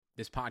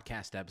This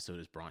podcast episode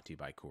is brought to you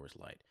by Coors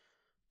Light.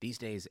 These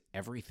days,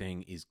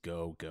 everything is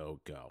go, go,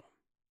 go.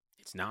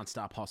 It's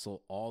nonstop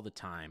hustle all the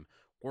time.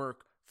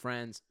 Work,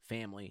 friends,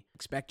 family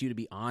expect you to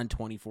be on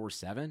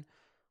 24/7.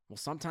 Well,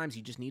 sometimes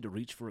you just need to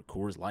reach for a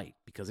Coors Light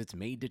because it's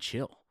made to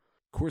chill.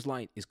 Coors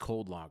Light is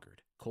cold lagered,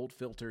 cold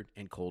filtered,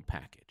 and cold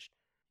packaged.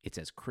 It's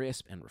as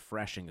crisp and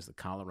refreshing as the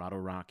Colorado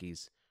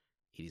Rockies.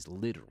 It is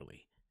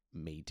literally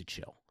made to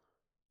chill.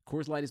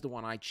 Coors Light is the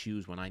one I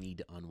choose when I need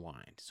to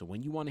unwind. So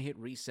when you want to hit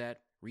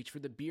reset, reach for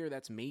the beer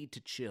that's made to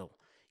chill.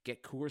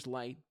 Get Coors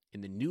Light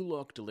in the new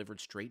look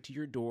delivered straight to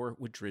your door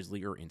with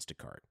Drizzly or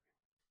Instacart.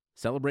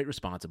 Celebrate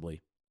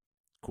responsibly.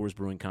 Coors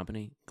Brewing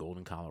Company,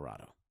 Golden,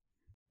 Colorado.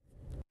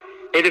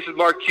 Hey, this is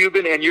Mark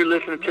Cuban, and you're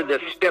listening to the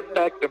Step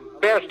Back, the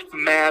best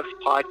Mavs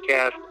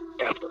podcast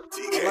ever.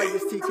 I like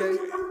this,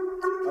 TK.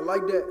 I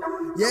like that.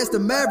 Yeah, it's the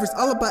Mavericks,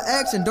 all about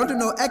action. Don't do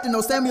no acting,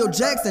 no Samuel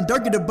Jackson.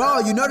 Dirk get the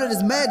ball, you know that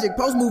it's magic.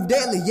 Post move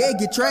deadly, yeah,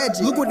 get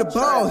tragic. Look with the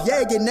ball,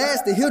 yeah, get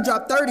nasty. He'll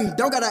drop 30,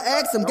 don't gotta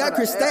ask him. Got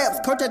Chris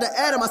Stapps, coach at the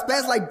Adam. I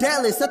spaz like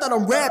Dallas, I thought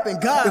I'm rapping.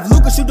 God, if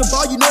Luka shoot the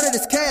ball, you know that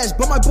it's cash.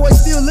 But my boy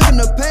still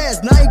looking to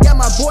pass. Now you got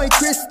my boy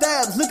Chris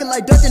Stapps, looking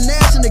like Duncan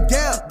Nash in the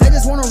gap. They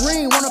just wanna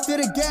ring, wanna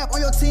fill the gap on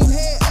your team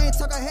head. I ain't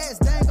talking heads,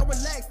 dang, go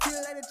relax.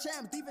 Still at the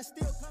champ, defense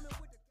still coming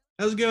with.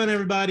 How's it going,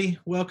 everybody?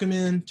 Welcome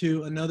in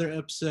to another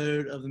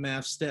episode of the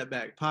Mavs Step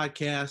Back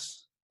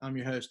podcast. I'm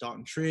your host,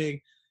 Dalton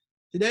Trigg.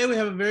 Today we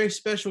have a very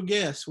special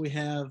guest. We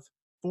have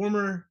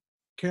former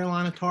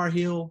Carolina Tar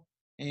Heel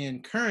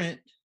and current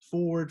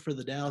forward for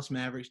the Dallas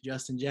Mavericks,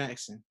 Justin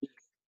Jackson.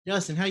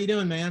 Justin, how you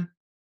doing, man?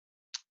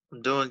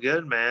 I'm doing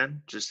good,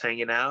 man. Just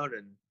hanging out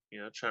and,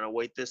 trying to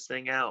wait this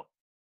thing out.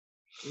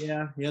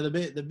 Yeah.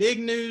 The big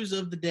news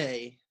of the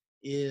day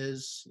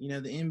is, the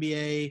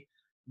NBA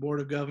Board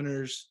of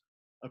Governors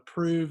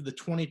approved the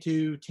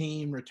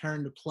 22-team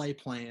return-to-play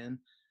plan,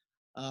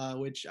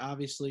 which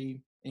obviously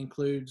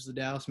includes the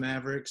Dallas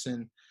Mavericks,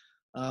 and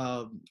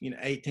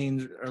 8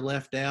 teams are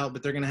left out,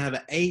 but they're going to have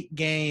an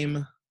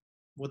 8-game,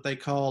 what they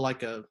call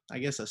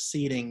a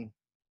seeding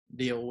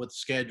deal with the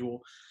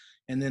schedule,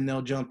 and then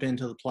they'll jump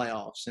into the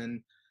playoffs.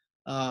 And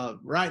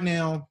right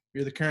now,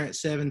 you're the current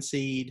 7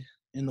 seed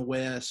in the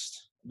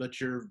West, but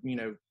you're,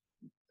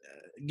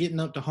 getting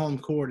up to home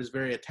court is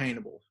very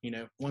attainable.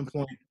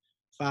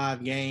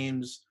 1.5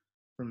 games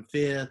from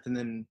 5th, and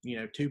then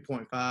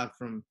 2.5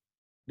 from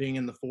being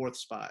in the 4th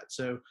spot.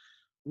 So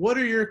what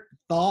are your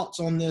thoughts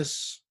on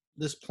this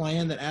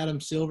plan that Adam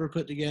Silver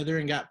put together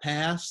and got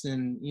passed,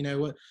 and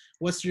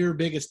what's your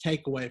biggest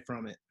takeaway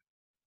from it?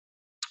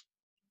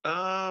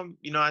 I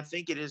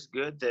think it is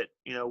good that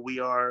we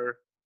are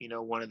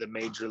one of the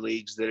major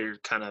leagues that are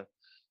kind of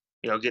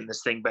getting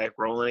this thing back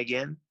rolling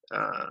again.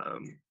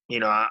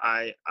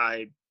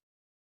 I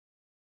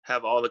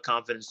have all the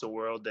confidence in the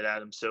world that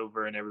Adam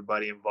Silver and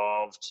everybody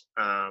involved,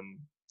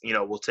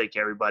 will take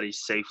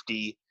everybody's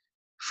safety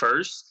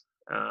first.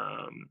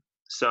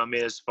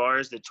 As far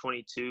as the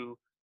 22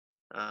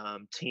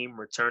 team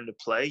return to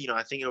play,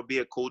 I think it'll be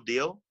a cool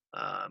deal.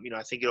 I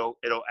think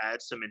it'll add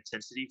some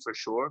intensity for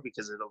sure,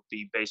 because it'll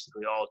be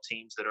basically all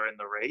teams that are in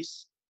the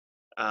race.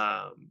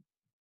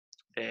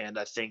 And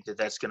I think that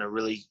that's going to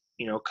really,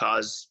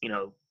 cause,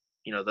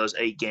 those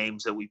 8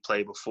 games that we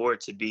played before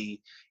to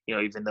be,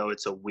 even though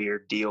it's a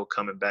weird deal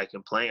coming back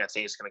and playing, I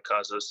think it's going to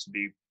cause those to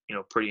be,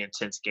 pretty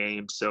intense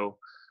games. So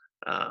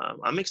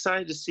I'm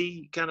excited to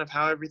see kind of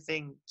how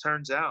everything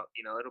turns out.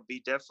 It'll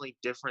be definitely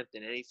different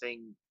than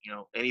anything,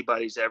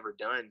 anybody's ever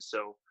done.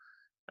 So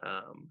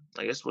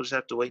I guess we'll just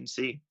have to wait and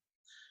see.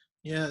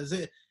 Yeah,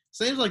 it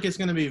seems like it's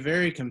going to be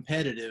very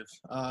competitive.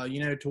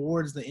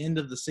 Towards the end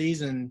of the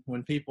season,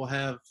 when people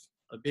have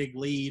a big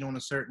lead on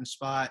a certain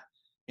spot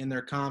in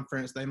their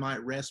conference, they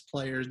might rest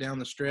players down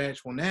the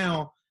stretch. Well,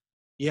 now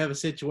you have a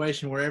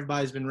situation where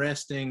everybody's been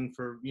resting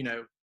for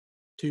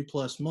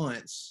 2+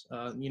 months,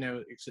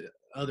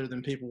 other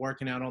than people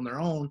working out on their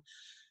own.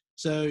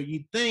 So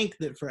you'd think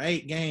that for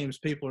 8 games,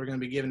 people are going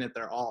to be giving it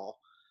their all.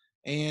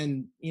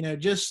 And,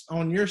 just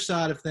on your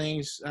side of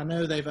things, I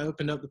know they've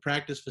opened up the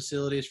practice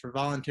facilities for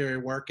voluntary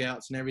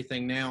workouts and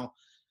everything now.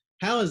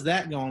 How is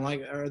that going?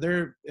 Like,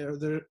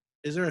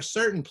 is there a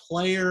certain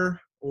player,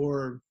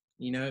 or,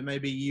 it may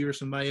be you or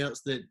somebody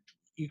else, that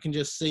you can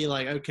just see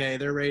like, okay,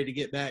 they're ready to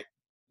get back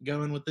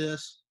going with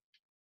this?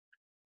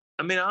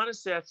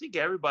 Honestly, I think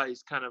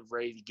everybody's kind of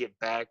ready to get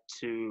back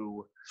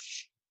to,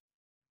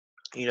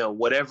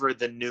 whatever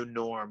the new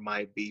norm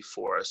might be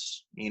for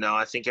us.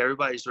 I think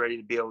everybody's ready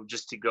to be able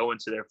just to go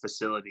into their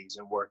facilities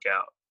and work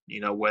out,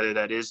 whether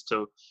that is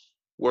to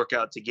work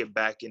out to get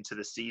back into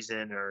the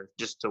season or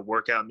just to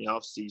work out in the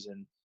off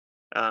season.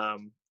 I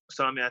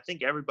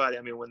think everybody,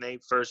 when they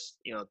first,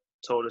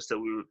 told us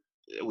that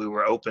we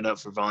were open up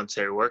for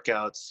voluntary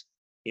workouts,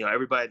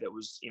 everybody that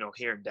was,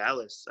 here in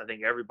Dallas, I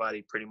think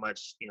everybody pretty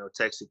much,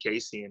 texted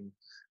Casey and,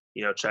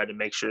 tried to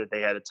make sure that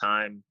they had a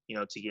time,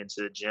 to get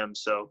into the gym.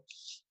 So,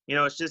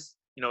 it's just,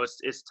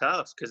 it's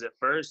tough, because at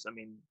first,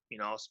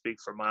 I'll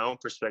speak from my own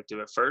perspective.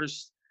 At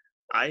first,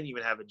 I didn't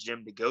even have a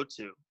gym to go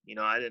to.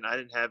 I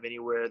didn't have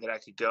anywhere that I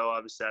could go.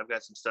 Obviously, I've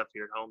got some stuff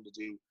here at home to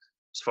do,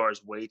 as far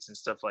as weights and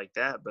stuff like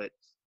that. But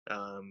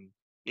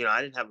you know,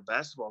 I didn't have a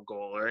basketball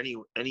goal or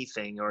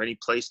anything or any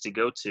place to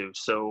go to.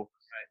 So,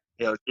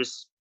 you know,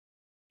 just,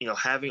 you know,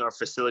 having our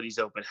facilities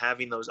open,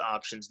 having those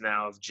options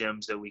now of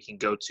gyms that we can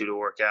go to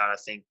work out, I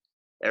think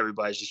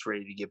everybody's just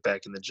ready to get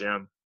back in the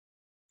gym.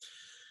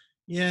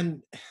 Yeah,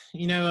 and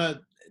you know,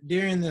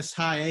 during this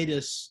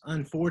hiatus,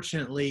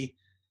 unfortunately,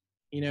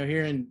 you know,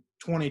 here in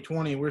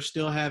 2020, we're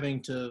still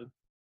having to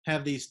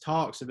have these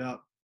talks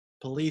about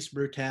police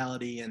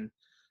brutality, and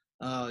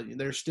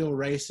there's still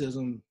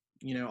racism,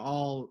 you know,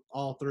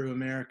 all through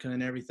America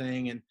and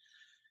everything. And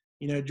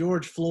you know,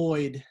 George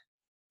Floyd,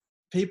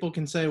 people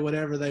can say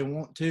whatever they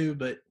want to,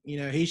 but you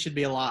know, he should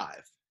be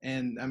alive.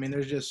 And I mean,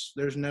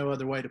 there's no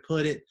other way to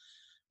put it.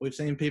 We've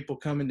seen people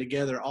coming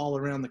together all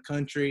around the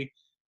country.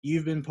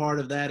 You've been part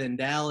of that in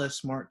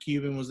Dallas. Mark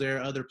Cuban was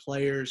there, other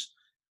players.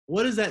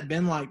 What has that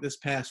been like this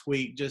past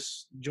week,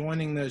 just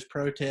joining those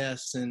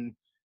protests and,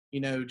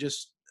 you know,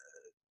 just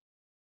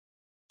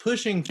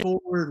pushing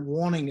forward,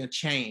 wanting a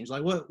change?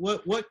 Like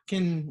what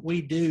can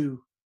we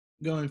do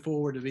going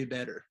forward to be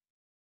better?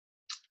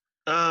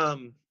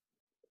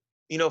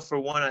 You know, for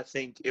one, I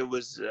think it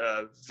was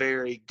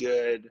very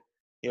good.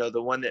 You know,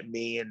 the one that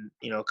me and,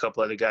 you know, a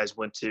couple other guys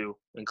went to,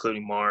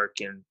 including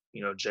Mark and,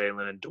 you know,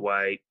 Jalen and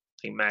Dwight. I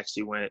think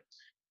Maxie went.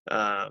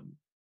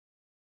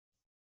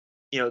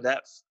 You know,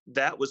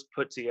 that was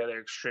put together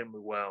extremely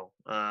well.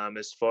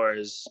 As far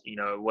as, you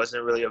know, it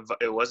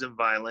wasn't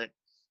violent.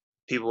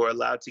 People were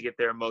allowed to get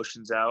their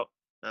emotions out.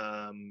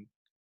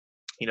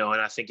 You know,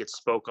 and I think it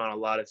spoke on a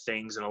lot of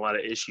things and a lot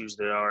of issues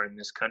that are in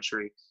this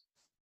country.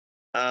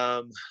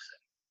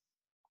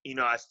 You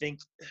know, I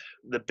think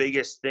the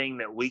biggest thing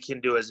that we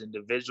can do as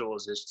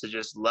individuals is to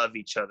just love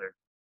each other,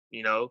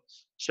 you know,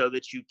 show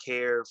that you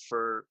care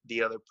for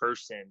the other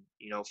person,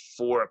 you know,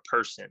 for a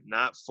person,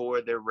 not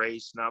for their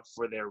race, not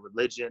for their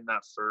religion,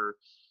 not for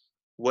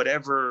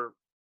whatever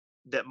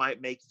that might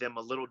make them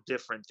a little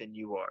different than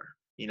you are.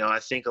 You know,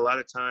 I think a lot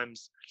of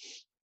times,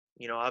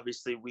 you know,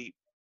 obviously we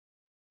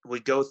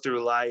go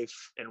through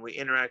life and we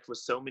interact with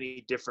so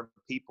many different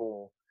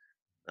people.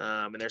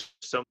 And there's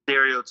so many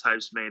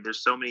stereotypes made.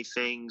 There's so many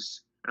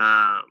things,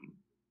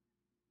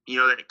 you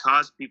know, that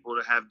cause people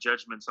to have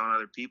judgments on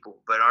other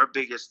people. But our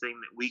biggest thing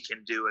that we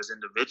can do as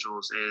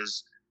individuals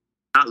is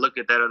not look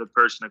at that other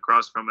person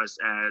across from us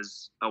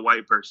as a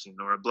white person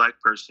or a black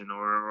person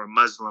or a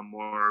Muslim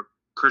or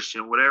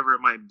Christian, whatever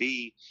it might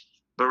be,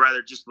 but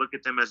rather just look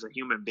at them as a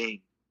human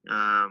being.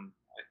 And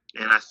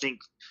I think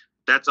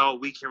that's all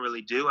we can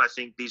really do. I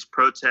think these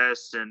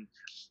protests and,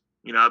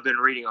 you know, I've been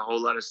reading a whole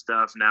lot of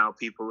stuff now.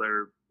 People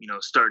are, you know,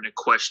 starting to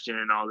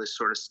question all this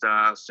sort of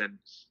stuff. And,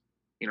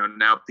 you know,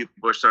 now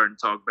people are starting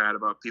to talk bad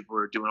about people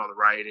who are doing all the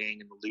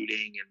rioting and the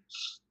looting. And,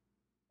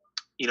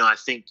 you know, I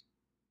think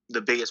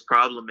the biggest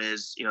problem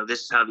is, you know, this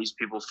is how these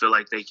people feel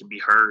like they can be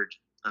heard.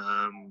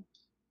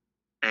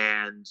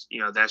 And,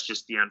 you know, that's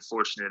just the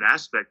unfortunate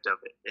aspect of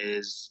it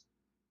is,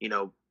 you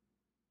know,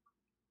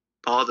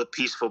 all the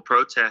peaceful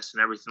protests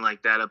and everything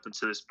like that up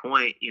until this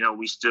point, you know,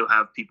 we still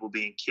have people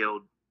being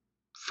killed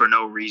for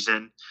no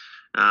reason,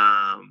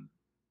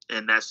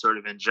 and that sort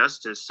of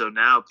injustice. So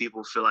now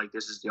people feel like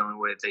this is the only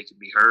way that they can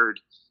be heard.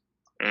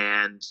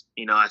 And,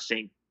 you know, I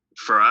think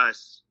for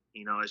us,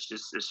 you know, it's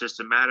just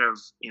a matter of,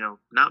 you know,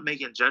 not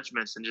making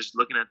judgments and just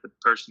looking at the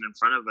person in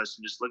front of us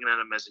and just looking at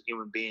them as a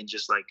human being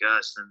just like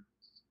us. And,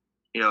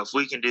 you know, if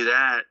we can do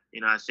that,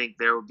 you know, I think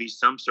there will be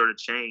some sort of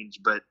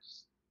change. But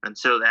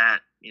until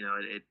that, you know,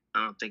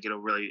 I don't think it'll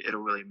really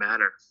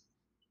matter.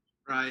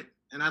 Right.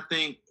 And I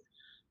think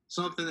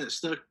something that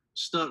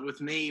stuck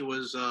with me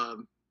was,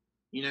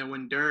 you know,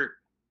 when Dirk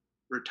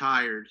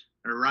retired,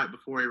 or right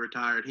before he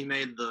retired, he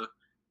made the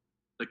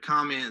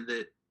comment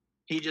that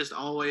he just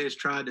always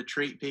tried to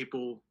treat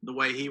people the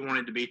way he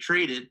wanted to be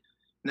treated, and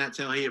that's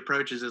how he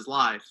approaches his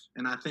life.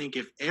 And I think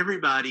if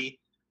everybody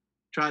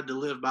tried to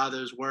live by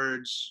those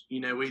words, you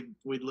know,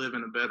 we'd live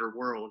in a better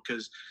world.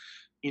 Because,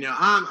 you know,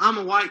 I'm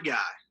a white guy.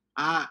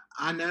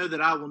 I know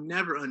that I will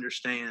never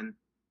understand,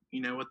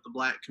 you know, what the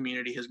black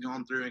community has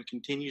gone through and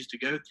continues to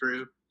go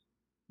through.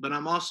 But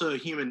I'm also a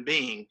human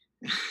being,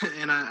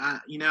 and I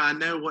you know, I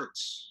know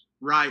what's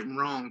right and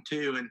wrong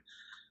too. And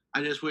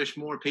I just wish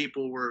more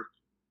people were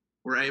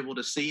able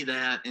to see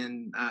that.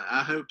 And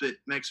I hope it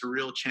makes a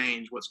real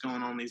change what's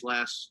going on these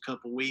last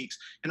couple weeks.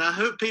 And I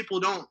hope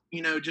people don't,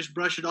 you know, just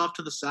brush it off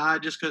to the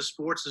side just because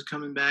sports is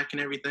coming back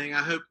and everything.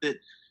 I hope that,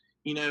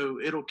 you know,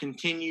 it'll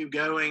continue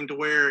going to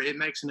where it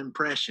makes an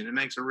impression. It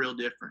makes a real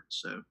difference.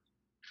 So,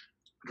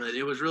 but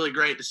it was really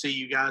great to see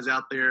you guys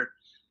out there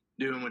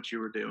doing what you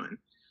were doing.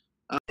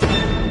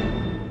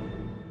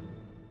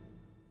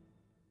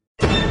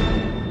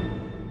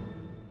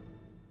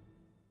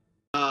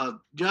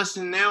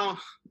 Justin, now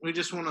I'm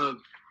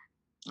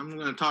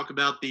going to talk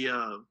about the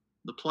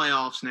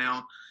playoffs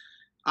now.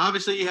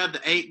 Obviously, you have the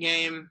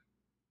 8-game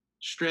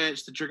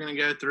stretch that you're going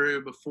to go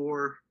through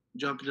before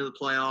jumping to the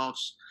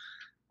playoffs.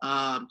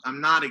 I'm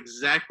not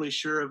exactly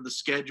sure of the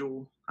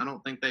schedule. I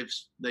don't think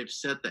they've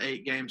set the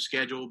 8-game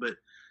schedule, but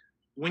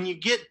when you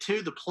get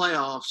to the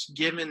playoffs,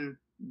 given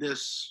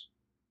this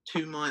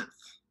 2-month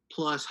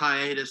plus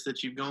hiatus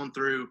that you've gone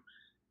through,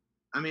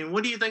 I mean,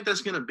 what do you think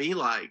that's going to be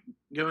like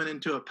going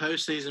into a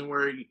postseason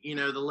where, you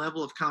know, the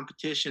level of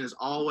competition is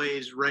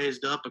always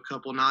raised up a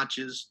couple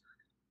notches,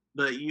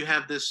 but you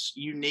have this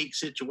unique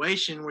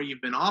situation where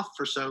you've been off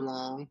for so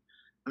long?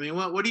 I mean,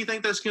 what do you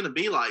think that's going to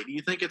be like? Do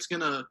you think it's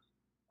going to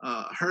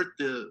hurt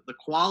the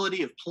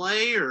quality of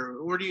play,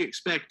 or what are you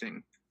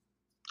expecting?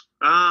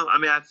 I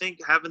mean, I think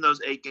having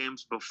those 8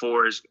 games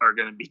before are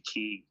going to be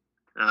key.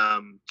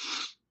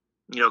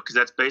 You know, because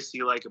that's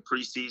basically like a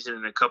preseason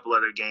and a couple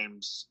other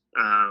games,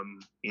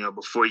 you know,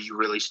 before you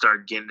really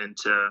start getting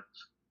into,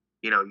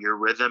 you know, your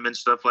rhythm and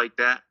stuff like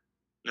that.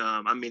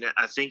 I mean,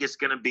 I think it's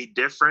going to be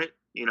different.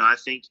 You know, I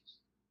think,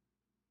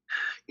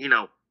 you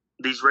know,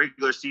 these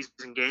regular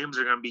season games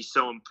are going to be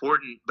so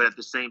important, but at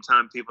the same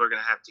time, people are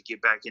going to have to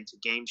get back into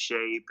game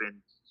shape and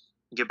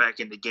get back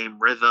into game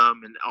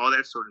rhythm and all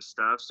that sort of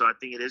stuff. So I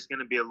think it is going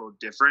to be a little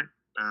different.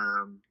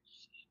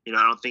 You know,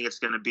 I don't think it's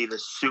going to be the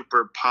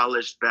super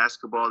polished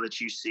basketball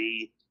that you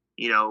see,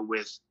 you know,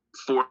 with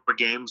 4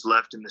 games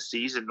left in the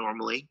season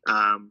normally.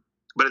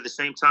 But at the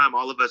same time,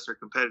 all of us are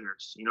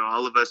competitors. You know,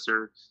 all of us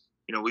are,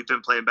 you know, we've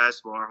been playing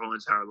basketball our whole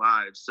entire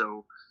lives.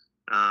 So,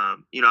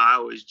 you know, I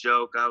always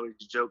joke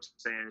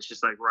saying it's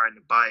just like riding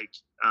a bike.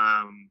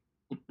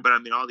 But I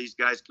mean, all these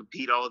guys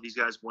compete. All of these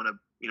guys want to,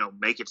 you know,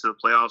 make it to the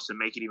playoffs and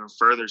make it even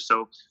further.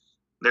 So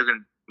they're going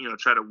to, you know,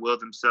 try to will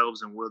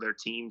themselves and will their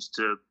teams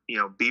to, you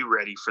know, be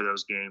ready for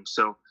those games.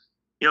 So,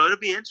 you know, it'll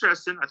be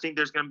interesting. I think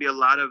there's going to be a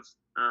lot of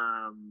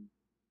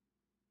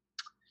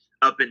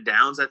up and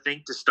downs, I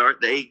think, to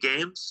start the 8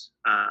 games.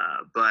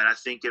 But I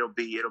think it'll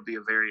be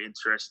a very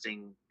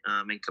interesting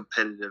and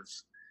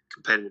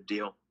competitive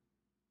deal.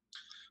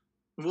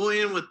 We'll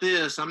end with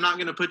this. I'm not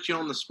going to put you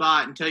on the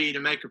spot and tell you to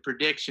make a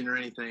prediction or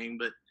anything,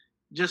 but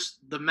just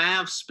the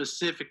Mavs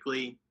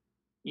specifically,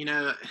 you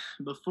know,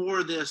 before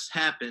all this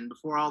happened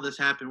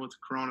with the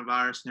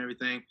coronavirus and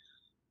everything,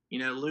 you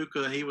know,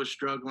 Luka, he was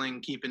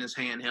struggling keeping his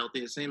hand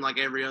healthy. It seemed like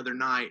every other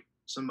night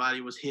somebody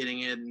was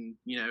hitting it and,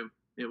 you know,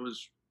 it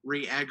was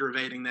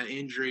re-aggravating that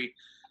injury.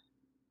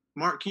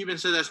 Mark Cuban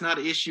said that's not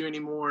an issue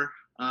anymore.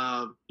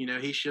 You know,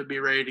 he should be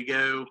ready to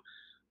go.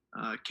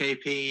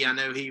 KP, I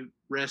know he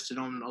rested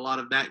on a lot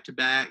of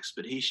back-to-backs,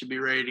 but he should be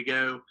ready to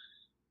go.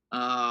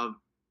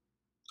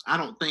 I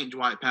don't think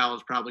Dwight Powell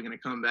is probably going to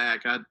come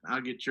back.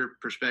 I'll get your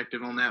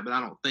perspective on that, but I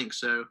don't think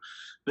so.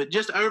 But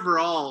just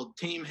overall,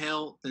 team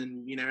health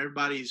and, you know,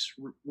 everybody's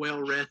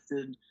well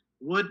rested.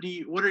 What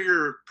are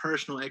your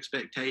personal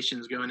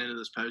expectations going into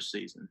this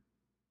postseason?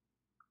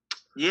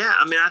 Yeah,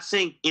 I mean, I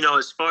think, you know,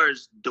 as far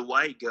as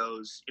Dwight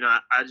goes, you know,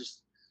 I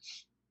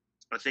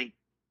think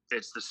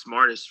it's the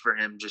smartest for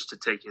him just to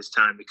take his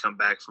time to come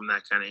back from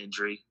that kind of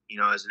injury. You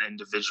know, as an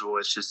individual,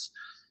 it's just,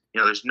 you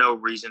know, there's no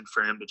reason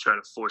for him to try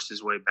to force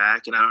his way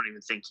back. And I don't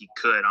even think he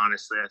could,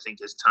 honestly. I think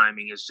his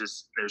timing is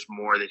just, there's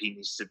more that he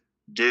needs to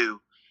do.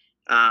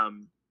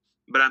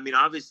 But I mean,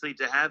 obviously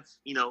to have,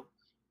 you know,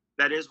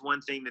 that is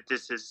one thing that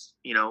this has,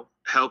 you know,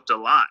 helped a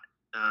lot,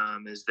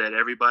 is that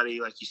everybody,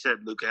 like you said,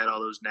 Luka had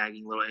all those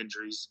nagging little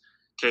injuries.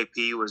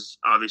 KP was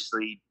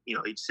obviously, you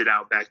know, he'd sit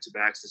out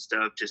back-to-backs and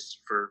stuff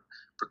just for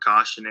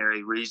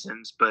precautionary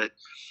reasons. But,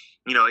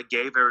 you know, it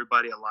gave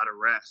everybody a lot of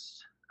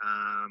rest.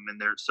 And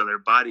their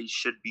bodies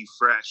should be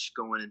fresh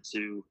going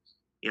into,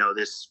 you know,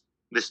 this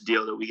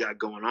deal that we got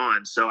going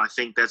on. So I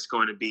think that's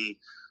going to be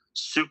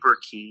super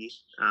key.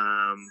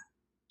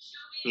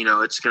 You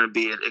know, it's going to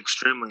be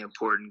extremely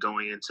important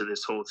going into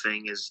this whole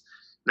thing is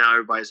now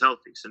everybody's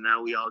healthy. So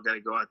now we all got to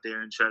go out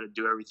there and try to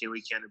do everything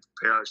we can to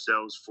prepare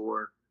ourselves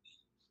for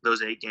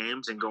those 8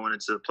 games and going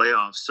into the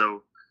playoffs.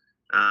 So,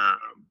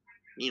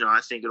 you know, I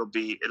think it'll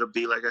be,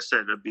 like I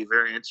said, it'll be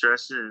very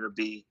interesting. And it'll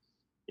be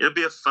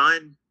a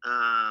fun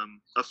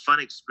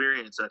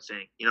experience. I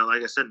think, you know,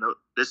 like I said, no,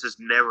 this has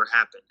never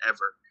happened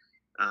ever.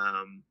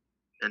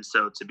 And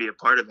so to be a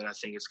part of it, I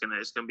think it's going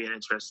to be an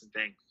interesting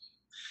thing.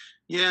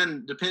 Yeah.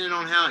 And depending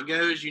on how it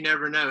goes, you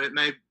never know. It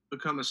may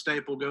become a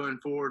staple going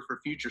forward for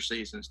future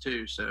seasons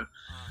too. So,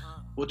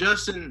 well,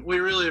 Justin, we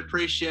really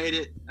appreciate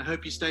it. I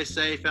hope you stay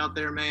safe out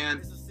there,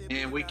 man.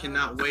 And we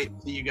cannot wait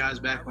to see you guys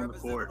back on the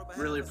court.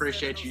 Really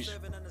appreciate you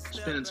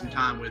spending some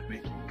time with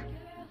me.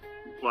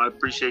 Well, I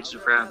appreciate you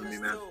for having me,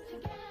 man. All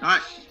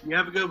right. You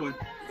have a good one.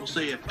 We'll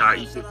see you. All right,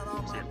 you too.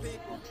 See you.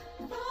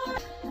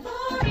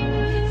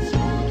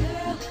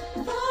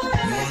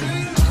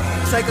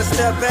 Take a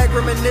step back,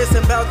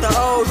 reminiscing about the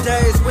old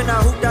days when I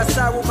hooped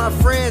outside with my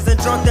friends and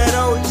drunk that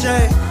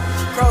OJ.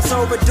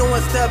 Crossover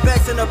doing step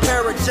backs in a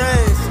pair of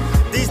J's.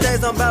 These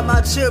days I'm about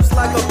my chips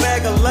like a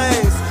bag of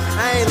Lays.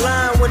 I ain't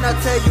lying when I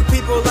tell you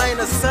people ain't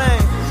the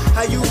same.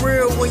 How you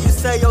real when you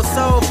say your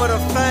soul for the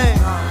fame?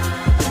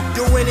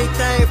 Do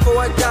anything for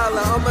 $1.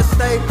 I'ma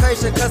stay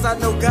patient cause I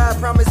know God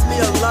promised me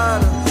a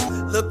lot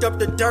of. Looked up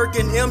to Dirk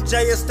and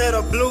MJ instead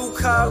of blue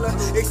collar.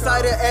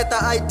 Excited at the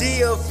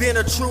idea of being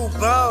a true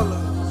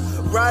baller.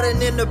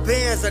 Riding in the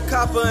Benz, a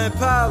copper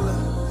Impala.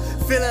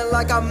 Feeling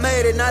like I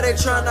made it, now they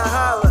tryna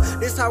holler.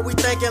 This how we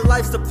thinking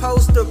life's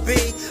supposed to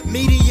be.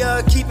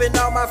 Media keeping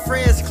all my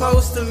friends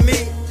close to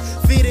me.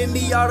 feeding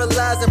me all the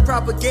lies and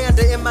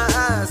propaganda in my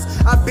eyes.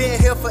 I've been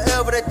here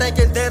forever, they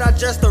thinking that I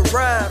just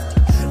arrived.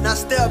 Now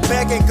step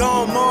back and go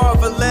on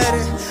Marvel at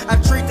it. I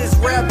treat this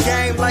rap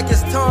game like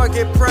it's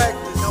target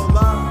practice. No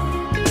lie.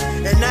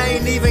 And I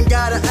ain't even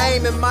got an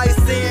aim in my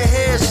seeing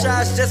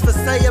headshots just for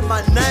saying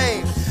my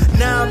name.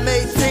 Now I'm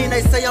 18,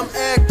 they say I'm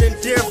acting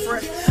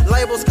different.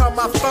 Labels call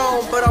my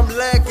phone, but I'm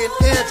lacking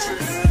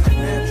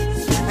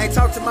interest. Ain't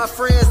talked to my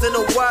friends in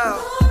a while.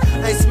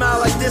 Ain't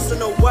smiled like this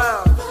in a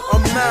while.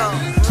 I'm out.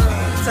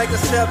 Take a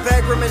step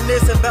back,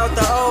 reminiscing about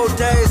the old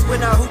days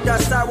when I hooped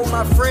outside with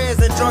my friends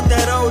and drunk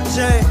that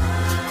OJ.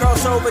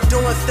 Crossover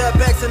doing step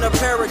backs in a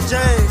pair of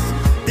J's.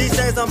 These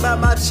days I'm about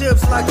my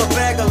chips like a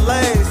bag of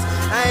Lays.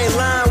 I ain't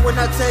lying when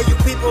I tell you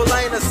people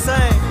ain't the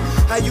same.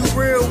 How you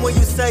real when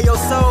you say your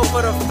soul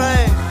for the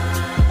fame?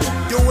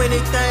 Do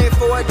anything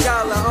for $1,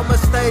 I'ma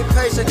stay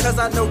patient cause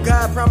I know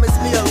God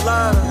promised me a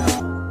lot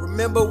of.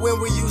 Remember when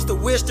we used to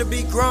wish to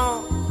be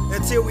grown?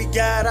 Until we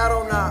got out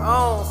on our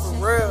own, for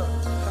real.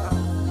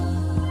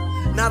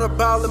 Not a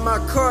ball in my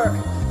court.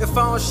 If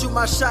I don't shoot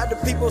my shot, the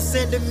people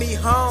sending me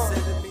home.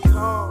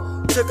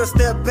 Took a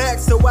step back,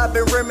 so I've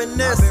been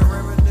reminiscing.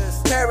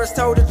 Parents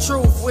told the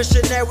truth,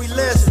 wishing that we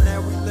listen.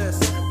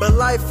 But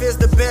life is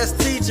the best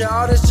teacher.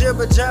 All this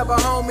jibber jabber,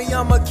 homie,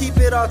 I'ma keep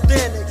it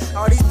authentic.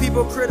 All these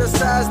people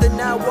criticized and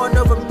now one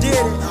of them did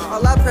it.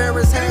 All our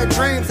parents had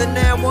dreams and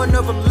now one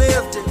of them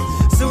lived it.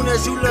 Soon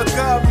as you look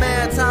up,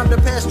 man, time to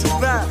pass you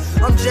by.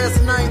 I'm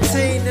just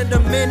 19, in a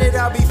minute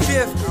I'll be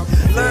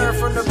 50. Learn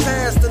from the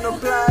past and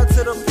apply it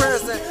to the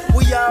present.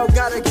 We all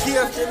got a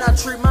gift and I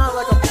treat mine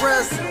like a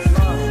present.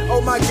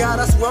 Oh my God,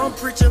 I swear I'm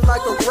preaching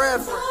like a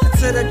reverend.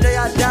 Until the day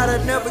I die,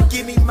 they'll never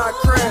give me my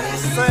credit.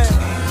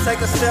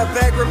 Take a step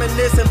back,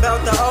 reminiscing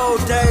about the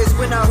old days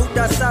when I hooped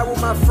outside with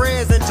my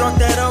friends and drunk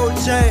that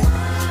OJ.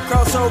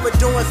 Crossover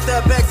doing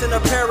step backs in a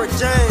pair of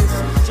J's.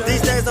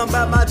 These days I'm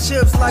about my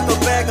chips like a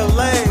bag of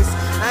Lays.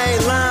 I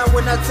ain't lying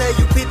when I tell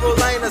you people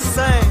ain't the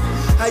same.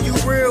 How you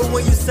real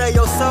when you say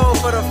your soul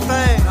for the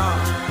fame?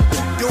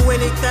 Do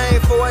anything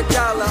for $1,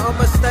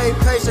 I'ma stay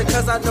patient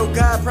cause I know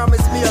God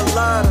promised me a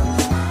lot of.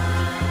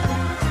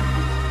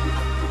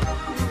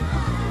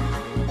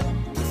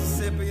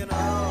 Mississippi in the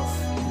house.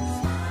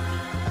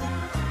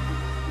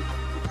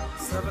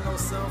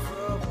 707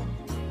 forever.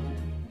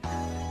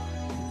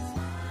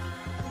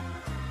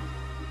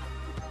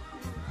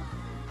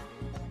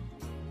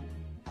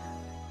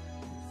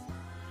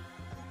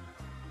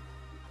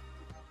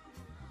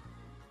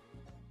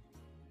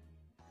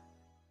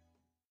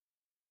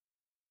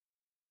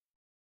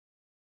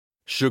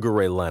 Sugar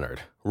Ray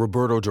Leonard,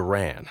 Roberto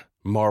Duran,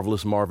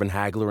 Marvelous Marvin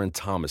Hagler, and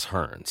Thomas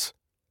Hearns.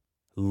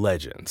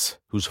 Legends,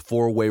 whose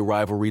four-way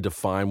rivalry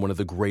defined one of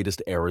the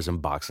greatest eras in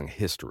boxing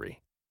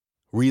history.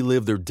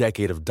 Relive their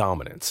decade of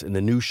dominance in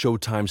the new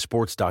Showtime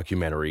sports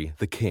documentary,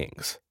 The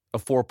Kings, a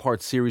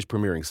 4-part series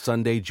premiering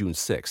Sunday, June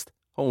 6th,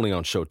 only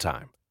on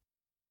Showtime.